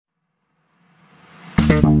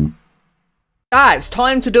It's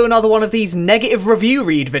time to do another one of these negative review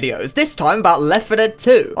read videos, this time about Left 4 Dead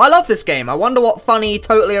 2. I love this game. I wonder what funny,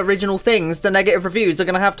 totally original things the negative reviews are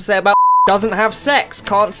gonna have to say about doesn't have sex,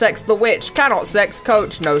 can't sex the witch, cannot sex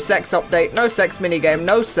coach, no sex update, no sex minigame,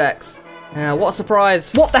 no sex. What a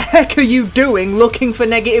surprise. What the heck are you doing looking for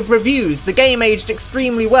negative reviews? The game aged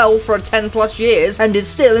extremely well for 10+ years and is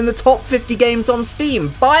still in the top 50 games on Steam.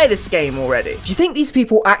 Buy this game already. Do you think these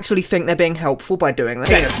people actually think they're being helpful by doing this?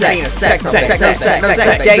 It's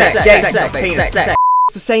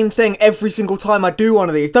the same thing every single time I do one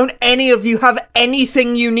of these. Don't any of you have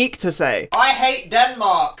anything unique to say? I hate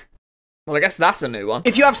Denmark. Well, I guess that's a new one.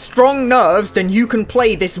 If you have strong nerves, then you can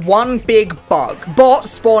play this one big bug.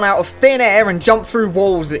 Bots spawn out of thin air and jump through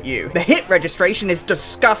walls at you. The hit registration is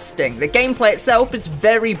disgusting. The gameplay itself is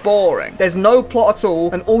very boring. There's no plot at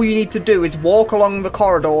all, and all you need to do is walk along the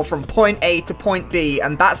corridor from point A to point B,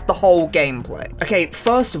 and that's the whole gameplay. Okay,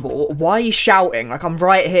 first of all, why are you shouting? Like, I'm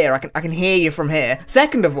right here. I can hear you from here.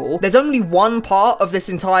 Second of all, there's only one part of this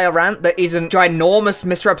entire rant that isn't ginormous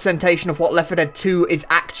misrepresentation of what Left 4 Dead 2 is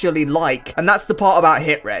actually like. And that's the part about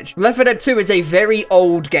hit reg. Left 4 Dead 2 is a very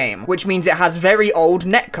old game, which means it has very old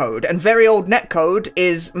netcode, and very old netcode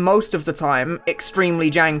is, most of the time,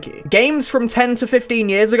 extremely janky. Games from 10 to 15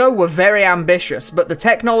 years ago were very ambitious, but the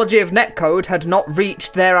technology of netcode had not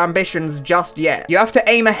reached their ambitions just yet. You have to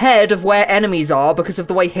aim ahead of where enemies are because of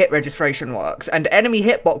the way hit registration works, and enemy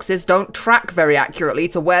hitboxes don't track very accurately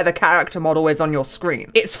to where the character model is on your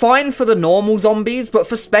screen. It's fine for the normal zombies, but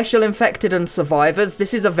for special infected and survivors,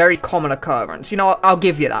 this is a very common occurrence. You know, I'll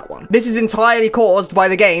give you that one. This is entirely caused by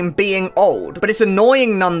the game being old, but it's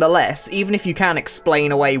annoying nonetheless, even if you can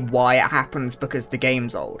explain away why it happens because the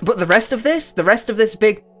game's old. But the rest of this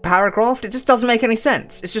big paragraph, it just doesn't make any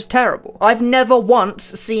sense. It's just terrible. I've never once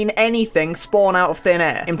seen anything spawn out of thin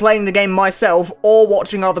air in playing the game myself or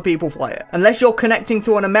watching other people play it. Unless you're connecting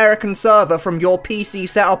to an American server from your PC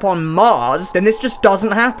set up on Mars, then this just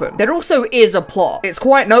doesn't happen. There also is a plot. It's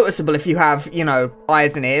quite noticeable if you have, you know,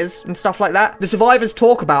 eyes and ears and stuff like that. The survivors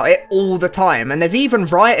talk about it all the time, and there's even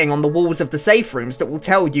writing on the walls of the safe rooms that will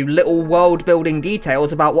tell you little world-building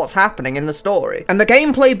details about what's happening in the story. And the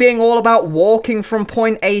gameplay being all about walking from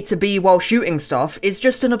point A to B while shooting stuff is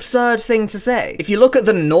just an absurd thing to say. If you look at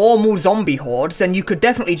the normal zombie hordes, then you could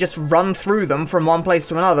definitely just run through them from one place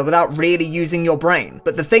to another without really using your brain.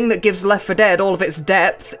 But the thing that gives Left 4 Dead all of its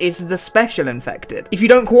depth is the special infected. If you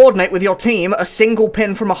don't coordinate with your team, a single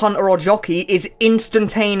pin from a hunter or jockey is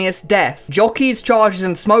instantaneous death. Jockeys, chargers,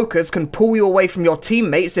 and smokers can pull you away from your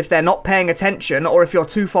teammates if they're not paying attention or if you're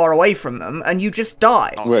too far away from them, and you just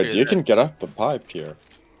die. Wait, you can get up the pipe here.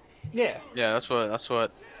 Yeah. Yeah, that's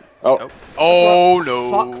what. Oh. Oh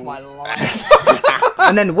no. Fuck my life.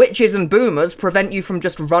 And then witches and boomers prevent you from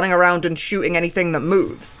just running around and shooting anything that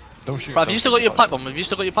moves. Don't shoot. Bro, have you still got your pipe bomb? Have you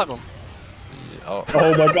still got your pipe bomb? Oh,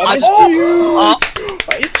 Oh my god,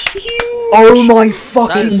 it's huge! Oh my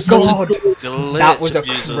fucking god! Glitch That was a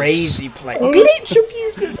abusers. crazy play. Glitch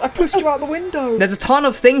abusers! I pushed you out the window! There's a ton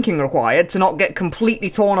of thinking required to not get completely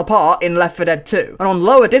torn apart in Left 4 Dead 2. And on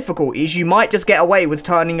lower difficulties, you might just get away with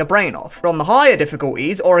turning your brain off. But on the higher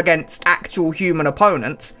difficulties, or against actual human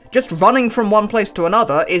opponents, just running from one place to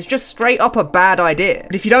another is just straight up a bad idea.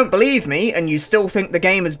 But if you don't believe me, and you still think the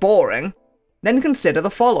game is boring, then consider the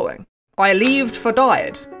following. I leaved for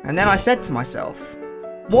died, and then I said to myself,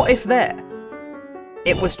 what if there?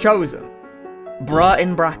 It was chosen. Bruh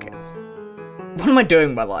in brackets. What am I doing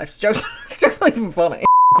with my life? It's just not even funny.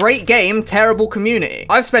 Great game, terrible community.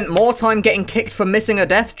 I've spent more time getting kicked for missing a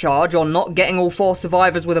death charge or not getting all 4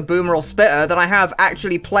 survivors with a boomer or spitter than I have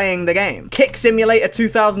actually playing the game. Kick Simulator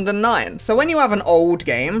 2009. So when you have an old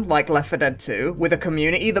game, like Left 4 Dead 2, with a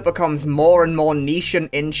community that becomes more and more niche and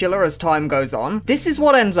insular as time goes on, this is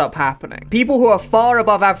what ends up happening. People who are far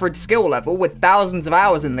above average skill level with thousands of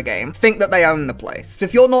hours in the game think that they own the place. So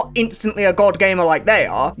if you're not instantly a god gamer like they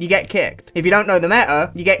are, you get kicked. If you don't know the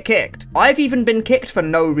meta, you get kicked. I've even been kicked for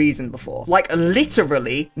no reason before. Like,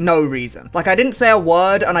 literally no reason. Like, I didn't say a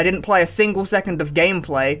word and I didn't play a single second of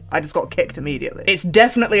gameplay, I just got kicked immediately. It's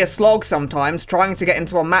definitely a slog sometimes trying to get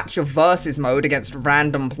into a match of versus mode against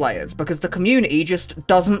random players, because the community just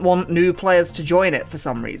doesn't want new players to join it for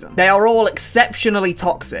some reason. They are all exceptionally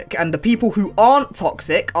toxic, and the people who aren't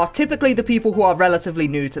toxic are typically the people who are relatively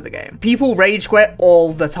new to the game. People rage quit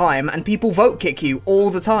all the time, and people vote kick you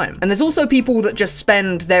all the time. And there's also people that just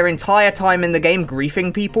spend their entire time in the game griefing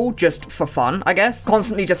healing people just for fun, I guess.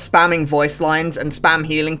 Constantly just spamming voice lines and spam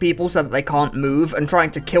healing people so that they can't move and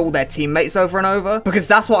trying to kill their teammates over and over. Because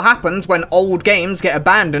that's what happens when old games get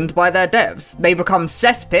abandoned by their devs. They become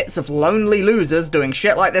cesspits of lonely losers doing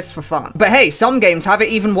shit like this for fun. But hey, some games have it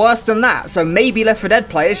even worse than that, so maybe Left 4 Dead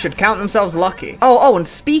players should count themselves lucky. Oh, and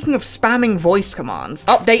speaking of spamming voice commands,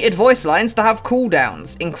 updated voice lines to have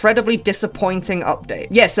cooldowns. Incredibly disappointing update.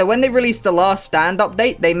 Yeah, so when they released the Last Stand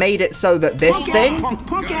update, they made it so that this thing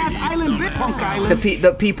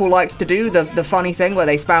that people likes to do, the funny thing where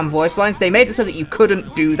they spam voice lines, they made it so that you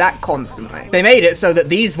couldn't do that constantly. They made it so that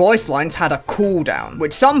these voice lines had a cooldown,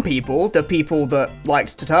 which some people, the people that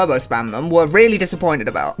liked to turbo spam them, were really disappointed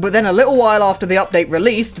about. But then a little while after the update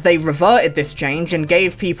released, they reverted this change and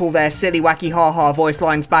gave people their silly wacky haha voice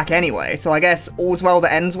lines back anyway, so I guess all's well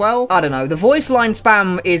that ends well? I don't know, the voice line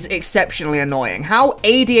spam is exceptionally annoying. How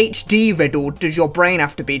ADHD riddled does your brain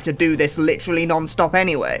have to be to do this literally non-stop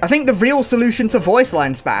anyway? I think the real solution to voice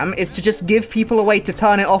line spam is to just give people a way to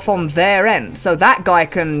turn it off on their end, so that guy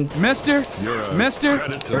can... Mister,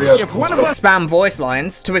 if one of us spam voice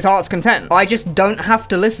lines to his heart's content, I just don't have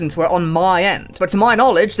to listen to it on my end. But to my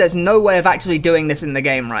knowledge, there's no way of actually doing this in the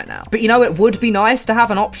game right now. But you know, it would be nice to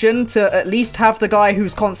have an option to at least have the guy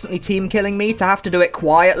who's constantly team killing me to have to do it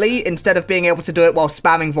quietly instead of being able to do it while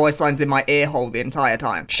spamming voice lines in my ear hole the entire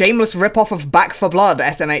time. Shameless ripoff of Back 4 Blood,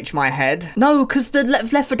 SMH my head. No, because the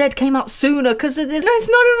Left 4 Dead came out sooner, because it's not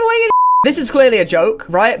even way. This is clearly a joke,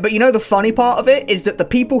 right? But you know the funny part of it is that the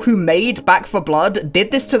people who made Back 4 Blood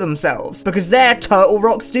did this to themselves because they're Turtle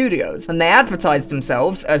Rock Studios and they advertised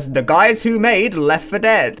themselves as the guys who made Left 4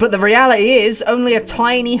 Dead. But the reality is only a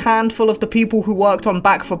tiny handful of the people who worked on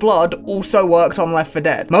Back 4 Blood also worked on Left 4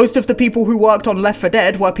 Dead. Most of the people who worked on Left 4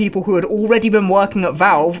 Dead were people who had already been working at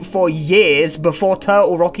Valve for years before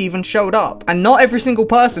Turtle Rock even showed up. And not every single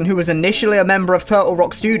person who was initially a member of Turtle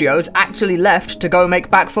Rock Studios actually left to go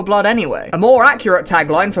make Back 4 Blood anyway. A more accurate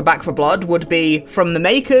tagline for Back 4 Blood would be, from the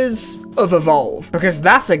makers of Evolve, because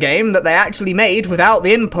that's a game that they actually made without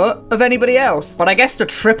the input of anybody else. But I guess the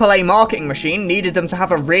AAA marketing machine needed them to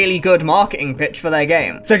have a really good marketing pitch for their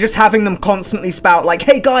game. So just having them constantly spout like,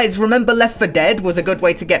 hey guys, remember Left 4 Dead, was a good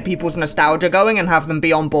way to get people's nostalgia going and have them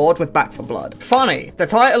be on board with Back 4 Blood. Funny, the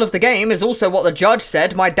title of the game is also what the judge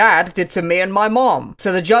said my dad did to me and my mom.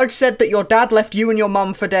 So the judge said that your dad left you and your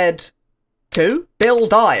mum for dead too? Bill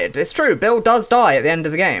died. It's true, Bill does die at the end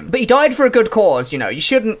of the game. But he died for a good cause, you know, you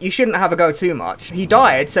shouldn't have a go too much. He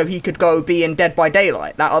died so he could go be in Dead by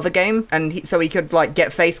Daylight, that other game, and so he could, like,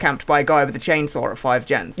 get face camped by a guy with a chainsaw at 5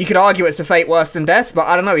 gens. You could argue it's a fate worse than death, but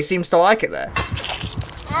I don't know, he seems to like it there.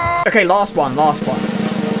 Okay, last one.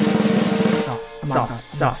 Sus.